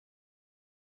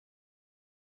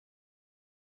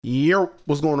Yo,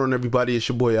 what's going on, everybody? It's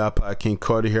your boy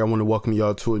iPodKingCarter here. I want to welcome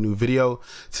y'all to a new video.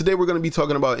 Today we're going to be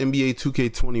talking about NBA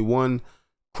 2K21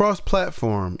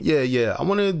 cross-platform. Yeah, I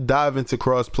want to dive into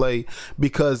crossplay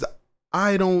because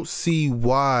I don't see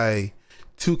why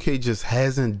 2K just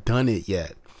hasn't done it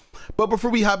yet. But before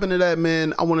we hop into that,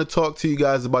 man, I want to talk to you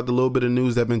guys about the little bit of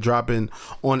news that's been dropping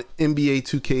on NBA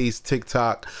 2K's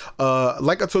TikTok.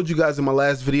 Like I told you guys in my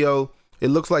last video, it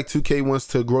looks like 2K wants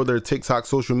to grow their TikTok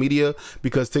social media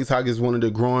because TikTok is one of the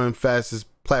growing fastest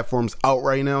platforms out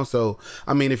right now. So,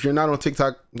 I mean, if you're not on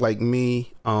TikTok like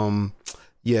me,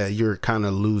 yeah, you're kind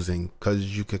of losing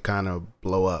because you could kind of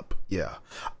blow up. Yeah.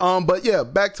 But yeah,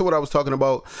 back to what I was talking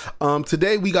about.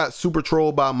 Today we got super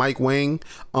trolled by Mike Wang.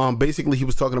 Basically he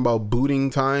was talking about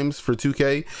booting times for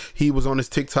 2K. He was on his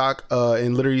TikTok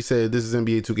and literally said, "This is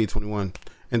NBA 2K21."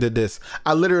 And did this.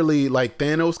 I literally, like,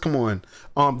 Thanos, come on.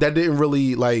 That didn't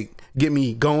really like get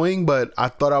me going, but I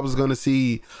thought I was gonna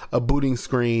see a booting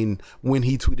screen when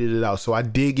he tweeted it out. So I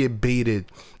did get baited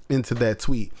into that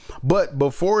tweet. But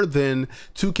before then,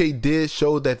 2K did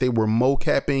show that they were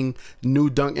mocapping new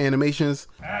dunk animations.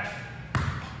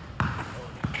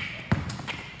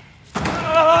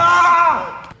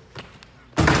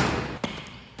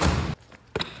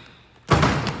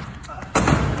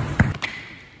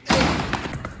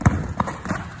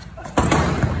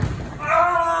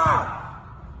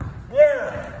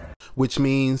 Which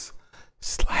means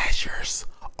slashers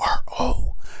are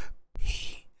OP.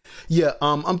 Yeah,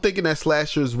 I'm thinking that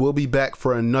slashers will be back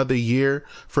for another year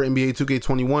for NBA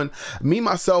 2K21. Me,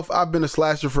 myself, I've been a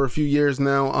slasher for a few years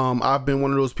now. I've been one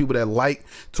of those people that like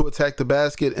to attack the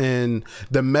basket, and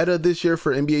the meta this year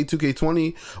for NBA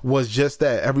 2K20 was just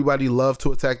that. Everybody loved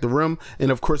to attack the rim, and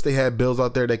of course they had builds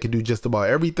out there that could do just about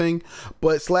everything,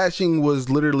 but slashing was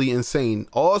literally insane.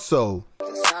 Also,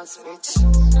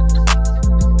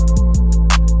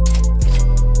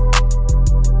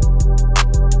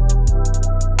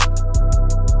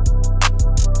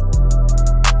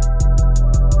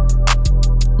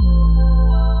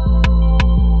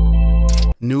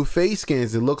 new face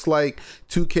scans. It looks like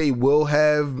 2K will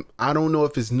have, I don't know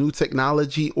if it's new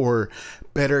technology or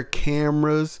better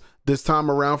cameras this time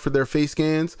around for their face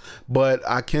scans, but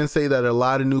I can say that a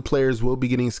lot of new players will be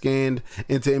getting scanned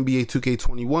into NBA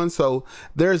 2K21. So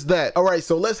there's that. All right,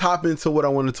 so let's hop into what I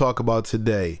want to talk about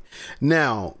today.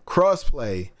 Now,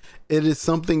 crossplay. It is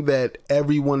something that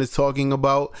everyone is talking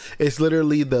about. It's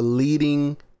literally the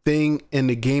leading thing in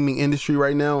the gaming industry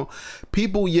right now.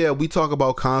 People, yeah, we talk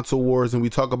about console wars and we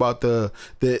talk about the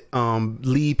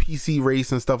lead PC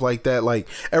race and stuff like that. Like,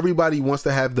 everybody wants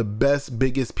to have the best,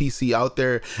 biggest PC out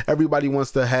there. Everybody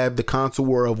wants to have the console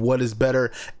war of what is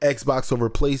better, Xbox over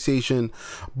PlayStation.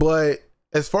 But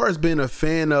as far as being a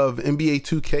fan of NBA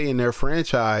 2K and their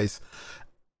franchise,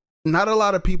 not a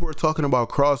lot of people are talking about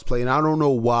crossplay, and I don't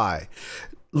know why.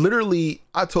 Literally,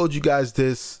 I told you guys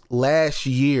this last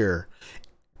year.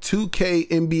 2K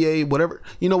NBA, whatever,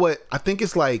 you know what, I think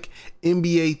it's like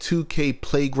NBA 2K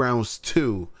Playgrounds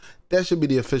 2, that should be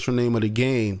the official name of the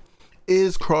game,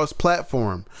 is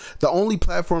cross-platform. The only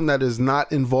platform that is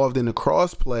not involved in the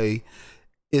crossplay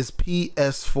is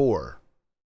PS4.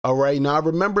 All right, now I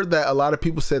remember that a lot of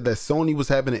people said that Sony was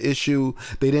having an issue.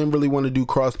 They didn't really want to do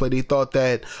crossplay. They thought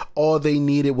that all they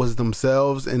needed was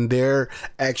themselves and their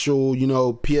actual, you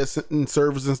know, PSN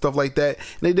servers and stuff like that.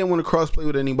 And they didn't want to crossplay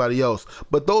with anybody else.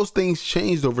 But those things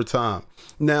changed over time.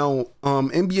 Now,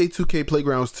 NBA 2K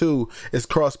Playgrounds 2 is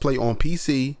crossplay on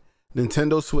PC,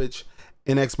 Nintendo Switch,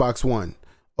 and Xbox One.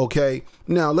 Okay,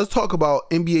 now let's talk about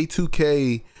NBA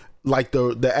 2K, like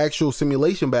the actual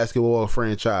simulation basketball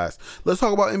franchise. Let's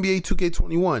talk about NBA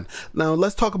 2K21. Now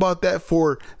let's talk about that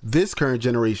for this current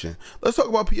generation. Let's talk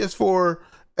about PS4,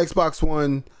 Xbox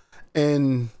One,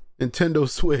 and Nintendo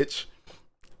Switch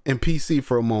and PC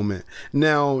for a moment.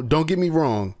 Now, don't get me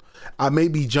wrong, I may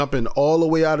be jumping all the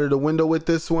way out of the window with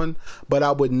this one, but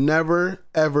I would never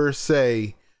ever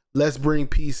say let's bring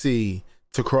PC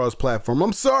to cross-platform.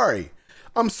 I'm sorry.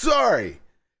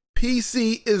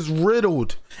 PC is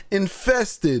riddled,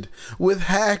 infested with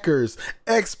hackers,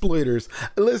 exploiters.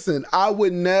 Listen, I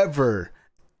would never,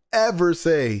 ever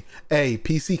say, hey,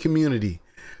 PC community,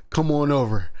 come on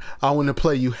over. I want to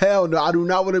play you. Hell no, I do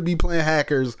not want to be playing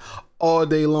hackers all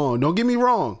day long. Don't get me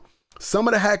wrong. Some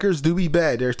of the hackers do be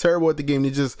bad. They're terrible at the game.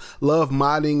 They just love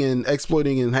modding and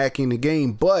exploiting and hacking the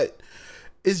game. But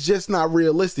it's just not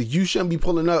realistic. You shouldn't be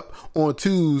pulling up on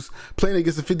twos playing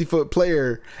against a 50-foot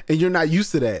player and you're not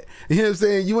used to that. You know what I'm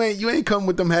saying? You ain't come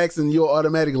with them hacks and you're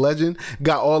automatic legend,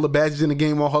 got all the badges in the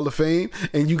game on Hall of Fame,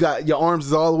 and you got your arms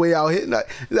is all the way out hitting.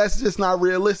 That's just not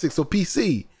realistic. So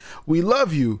PC, we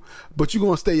love you, but you're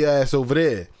gonna stay your ass over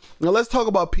there. Now let's talk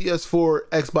about PS4,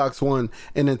 Xbox One,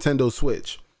 and Nintendo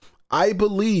Switch. I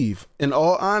believe, in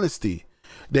all honesty,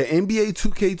 that NBA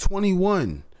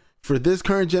 2K21 for this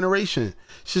current generation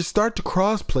should start the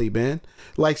crossplay, man.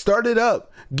 Like, start it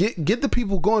up. Get the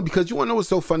people going, because you want to know what's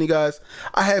so funny, guys?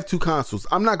 I have 2 consoles.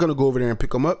 I'm not going to go over there and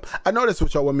pick them up. I know that's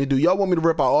what y'all want me to do. Y'all want me to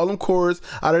rip out all them cords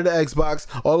out of the Xbox,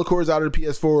 all the cords out of the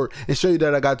PS4, and show you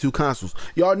that I got 2 consoles.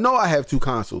 Y'all know I have 2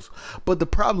 consoles. But the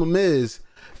problem is,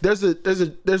 there's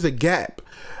a gap.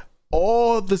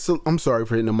 I'm sorry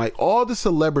for hitting the mic. All the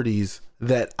celebrities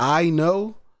that I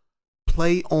know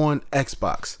play on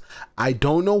Xbox. I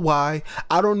don't know why.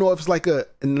 I don't know if it's like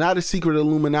not a secret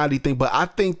Illuminati thing, but I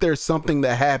think there's something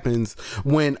that happens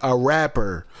when a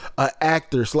rapper, a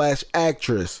actor /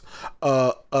 actress,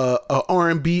 a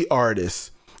R&B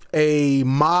artist, a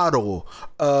model,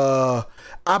 I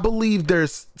believe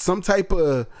there's some type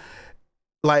of,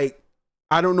 like,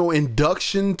 I don't know,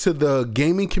 induction to the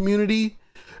gaming community.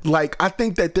 Like, I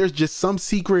think that there's just some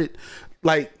secret,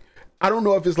 like, I don't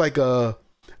know if it's like a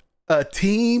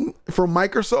team from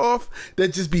Microsoft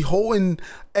that just be holding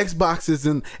Xboxes,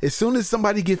 and as soon as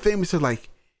somebody get famous, they're like,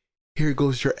 here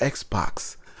goes your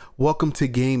Xbox, welcome to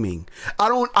gaming. I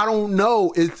don't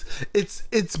know,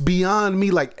 it's beyond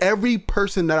me. Like, every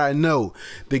person that I know,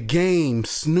 the game,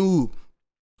 Snoop,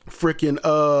 freaking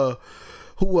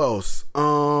who else,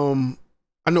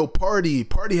 I know Party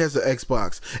has an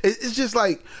Xbox. It's just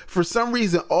like, for some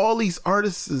reason, all these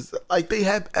artists, like, they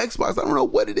have Xbox. I don't know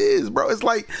what it is, bro. It's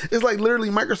like literally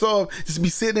Microsoft just be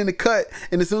sitting in the cut,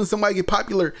 and as soon as somebody get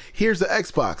popular, here's the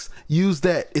Xbox. Use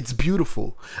that. It's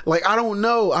beautiful. Like, I don't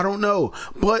know.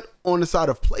 But on the side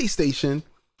of PlayStation,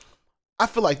 I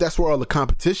feel like that's where all the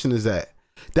competition is at.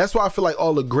 That's why I feel like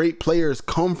all the great players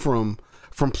come from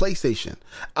PlayStation.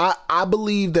 I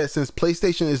believe that since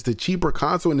PlayStation is the cheaper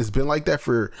console, and it's been like that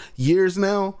for years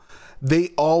now, they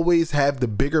always have the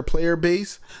bigger player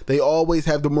base. They always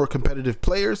have the more competitive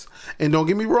players. And don't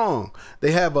get me wrong,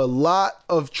 they have a lot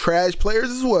of trash players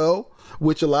as well,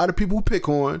 which a lot of people pick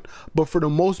on. But for the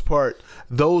most part,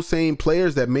 those same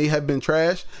players that may have been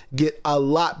trash get a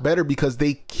lot better because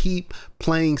they keep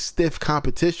playing stiff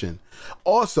competition.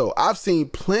 Also, I've seen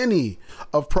plenty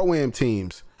of Pro-Am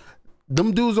teams.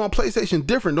 Them dudes on PlayStation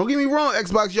different. Don't get me wrong,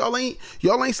 Xbox, y'all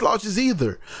ain't slouches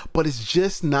either. But it's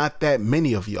just not that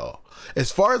many of y'all.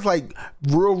 As far as like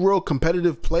real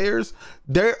competitive players,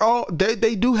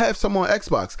 they do have some on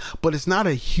Xbox, but it's not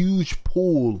a huge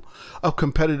pool of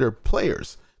competitor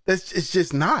players. It's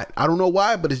just not. I don't know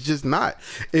why, but it's just not.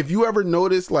 If you ever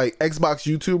notice, like, Xbox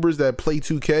YouTubers that play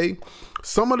 2K,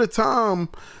 some of the time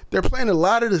they're playing a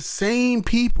lot of the same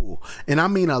people, and I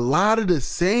mean a lot of the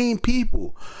same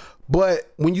people.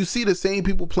 But when you see the same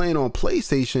people playing on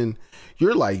PlayStation,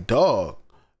 you're like, dog,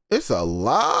 it's a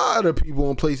lot of people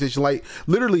on PlayStation. Like,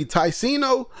 literally,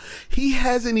 Ticino, he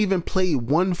hasn't even played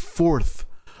 1/4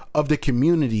 of the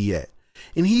community yet.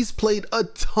 And he's played a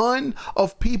ton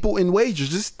of people in wagers.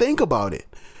 Just think about it.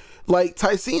 Like,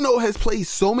 Ticino has played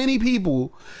so many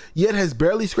people, yet has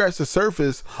barely scratched the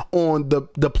surface on the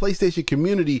PlayStation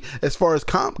community as far as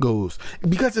comp goes.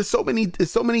 Because there's so many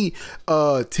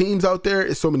teams out there.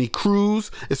 It's so many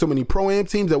crews. It's so many Pro-Am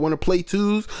teams that want to play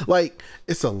twos. Like,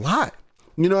 it's a lot.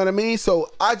 You know what I mean? So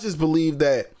I just believe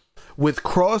that with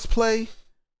crossplay,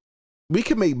 we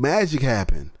can make magic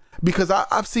happen. Because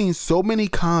I've seen so many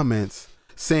comments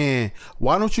saying,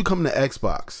 why don't you come to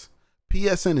Xbox?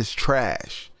 PSN is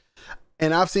trash.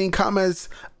 And I've seen comments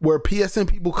where PSN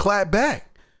people clap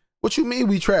back. What you mean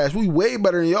we trash? We way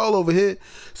better than y'all over here.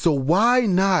 So why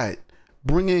not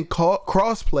bring in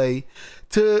crossplay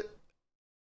to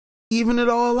even it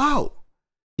all out?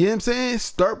 You know what I'm saying?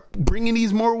 Start bringing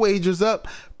these more wagers up.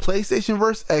 PlayStation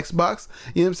versus Xbox.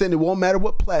 You know what I'm saying? It won't matter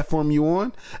what platform you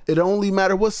on. It only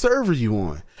matter what server you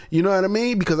on. You know what I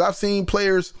mean? Because I've seen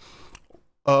players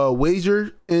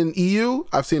wager in EU.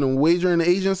 I've seen them wager in the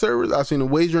Asian servers. I've seen them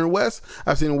wager in West.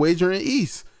 I've seen them wager in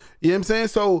East. You know what I'm saying?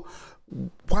 So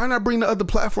why not bring the other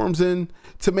platforms in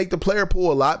to make the player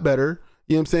pool a lot better?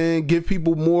 You know what I'm saying? Give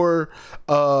people more,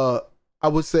 I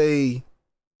would say,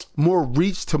 more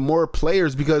reach to more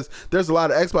players, because there's a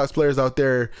lot of Xbox players out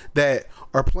there that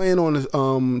are playing on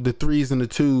the 3s and the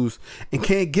 2s and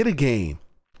can't get a game.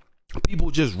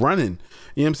 People just running.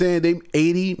 You know what I'm saying? They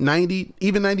 80, 90,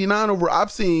 even 99 overall.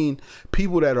 I've seen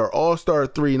people that are all-star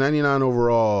 3, 99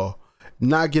 overall,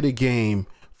 not get a game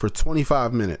for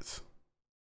 25 minutes.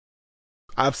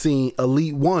 I've seen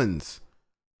elite 1s,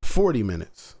 40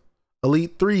 minutes.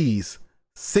 Elite 3s,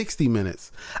 60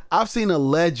 minutes. I've seen a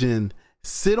legend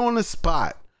sit on the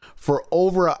spot for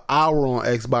over an hour on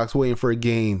Xbox waiting for a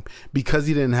game because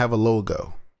he didn't have a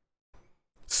logo.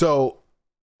 So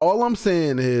All I'm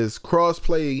saying is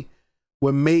crossplay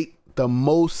would make the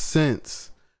most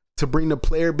sense to bring the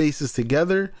player bases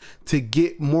together to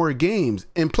get more games.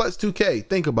 And plus 2K,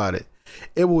 think about it.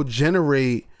 It will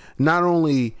generate not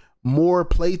only more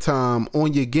playtime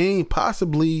on your game,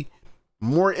 possibly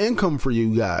more income for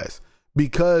you guys,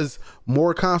 because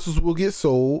more consoles will get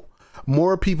sold.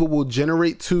 More people will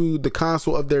generate to the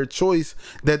console of their choice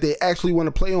that they actually want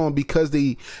to play on, because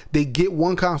they get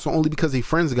one console only because their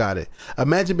friends got it.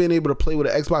 Imagine being able to play with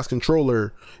an Xbox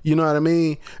controller. You know what I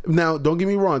mean? Now, don't get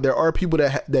me wrong. There are people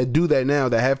that do that now,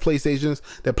 that have PlayStations,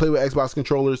 that play with Xbox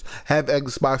controllers, have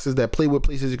Xboxes that play with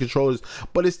PlayStation controllers,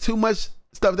 but it's too much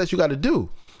stuff that you got to do.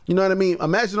 You know what I mean?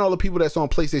 Imagine all the people that's on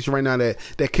PlayStation right now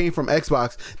that came from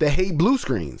Xbox that hate blue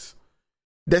screens,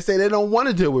 that say they don't want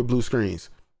to deal with blue screens.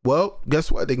 Well,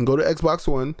 guess what? They can go to Xbox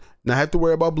One, not have to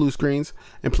worry about blue screens,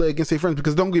 and play against their friends.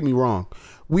 Because don't get me wrong,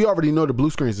 we already know the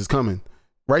blue screens is coming.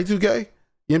 Right, 2K? You know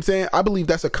what I'm saying? I believe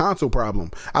that's a console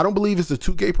problem. I don't believe it's a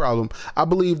 2K problem. I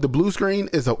believe the blue screen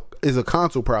is a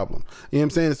console problem. You know what I'm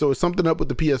saying? So it's something up with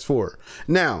the PS4.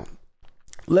 Now,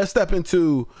 let's step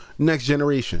into next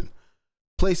generation.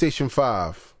 PlayStation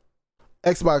 5,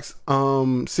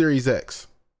 Xbox Series X.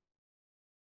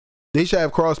 They should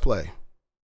have crossplay.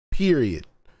 Period.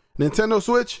 Nintendo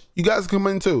Switch, you guys come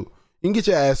in too. You can get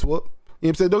your ass whooped. You know what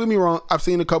I'm saying? Don't get me wrong. I've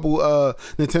seen a couple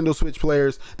Nintendo Switch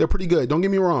players. They're pretty good. Don't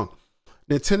get me wrong.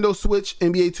 Nintendo Switch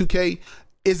NBA 2K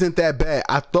isn't that bad.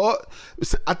 I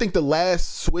think the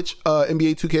last Switch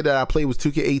NBA 2K that I played was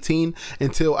 2K18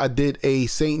 until I did a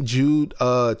St. Jude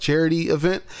charity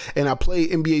event, and I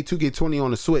played NBA 2K20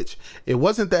 on the Switch. It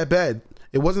wasn't that bad.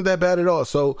 It wasn't that bad at all.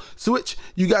 So Switch,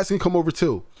 you guys can come over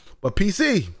too. But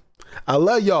PC, I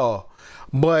love y'all,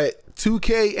 but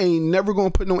 2K ain't never gonna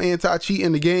put no anti-cheat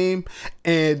in the game,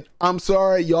 and I'm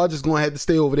sorry, y'all just gonna have to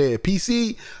stay over there.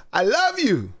 PC, I love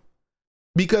you,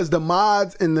 because the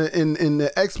mods and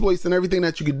the exploits and everything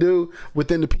that you could do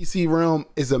within the PC realm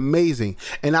is amazing.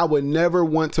 And I would never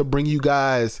want to bring you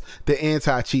guys the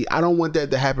anti-cheat. I don't want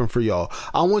that to happen for y'all.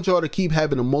 I want y'all to keep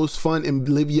having the most fun and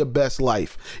live your best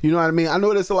life. You know what I mean? I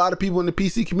know there's a lot of people in the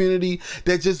PC community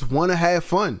that just want to have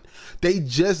fun. They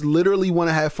just literally want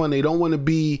to have fun. They don't want to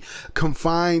be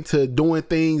confined to doing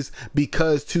things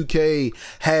because 2K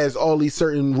has all these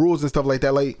certain rules and stuff like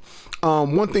that. Like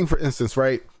one thing, for instance,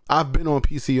 right? I've been on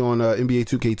PC on NBA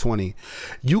 2K20.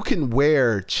 You can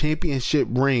wear championship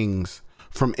rings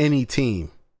from any team.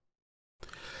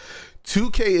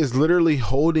 2K is literally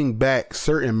holding back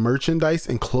certain merchandise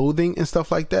and clothing and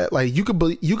stuff like that. Like you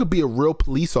could be a real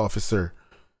police officer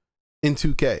in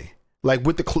 2K, like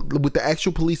with the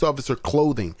actual police officer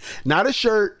clothing, not a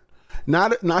shirt.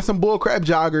 Not some bullcrap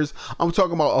joggers. I'm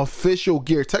talking about official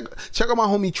gear. Check out my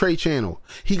homie Trey channel.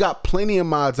 He got plenty of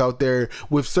mods out there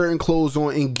with certain clothes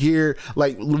on and gear,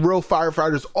 like real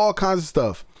firefighters, all kinds of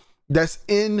stuff that's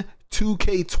in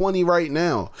 2K20 right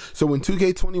now. So when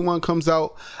 2K21 comes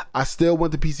out, I still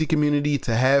want the PC community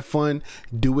to have fun,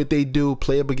 do what they do,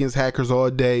 play up against hackers all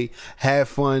day, have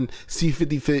fun, see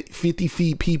 50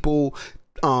 feet people,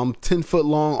 10-foot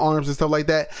long arms and stuff like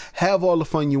that. Have all the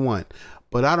fun you want.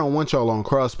 But I don't want y'all on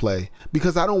crossplay,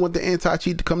 because I don't want the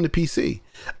anti-cheat to come to PC.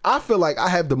 I feel like I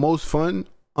have the most fun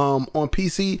on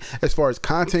PC as far as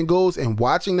content goes, and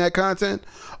watching that content,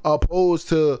 opposed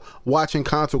to watching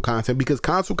console content, because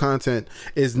console content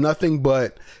is nothing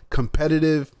but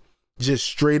competitive, just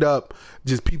straight up,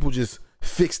 just people just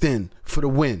fixed in for the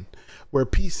win. Where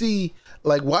PC,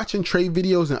 like watching trade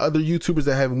videos and other YouTubers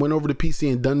that have went over to PC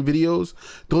and done videos,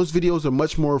 those videos are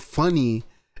much more funny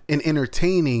and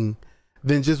entertaining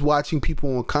than just watching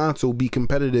people on console be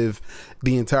competitive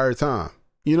the entire time.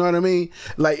 You know what I mean?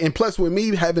 Like, and plus with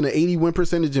me having an 80 win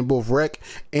percentage in both rec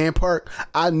and park,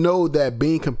 I know that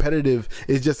being competitive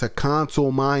is just a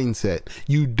console mindset.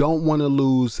 You don't want to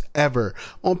lose ever.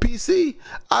 On PC,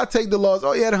 I take the loss.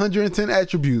 Oh, he had 110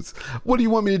 attributes. What do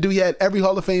you want me to do? He had every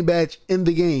Hall of Fame badge in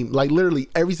the game, like literally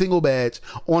every single badge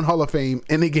on Hall of Fame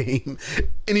in the game,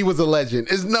 and he was a legend.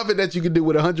 There's nothing that you can do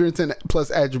with 110 plus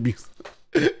attributes.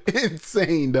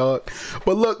 Insane, dog.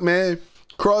 But look, man,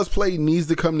 crossplay needs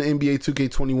to come to NBA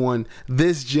 2K21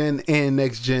 this gen and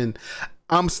next gen.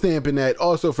 I'm stamping that.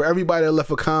 Also, for everybody that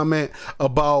left a comment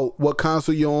about what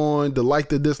console you're on, the like,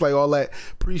 the dislike, all that,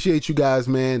 appreciate you guys,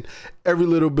 man. Every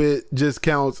little bit just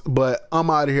counts. But I'm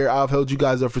out of here. I've held you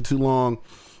guys up for too long.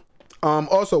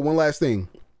 Also, one last thing.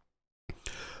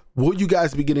 Will you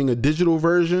guys be getting a digital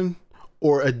version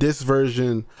or a disc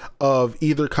version of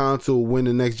either console when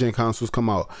the next gen consoles come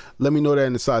out? Let me know that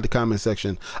inside the comment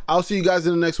section. I'll see you guys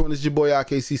in the next one. It's your boy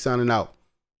IKC signing out.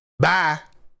 Bye.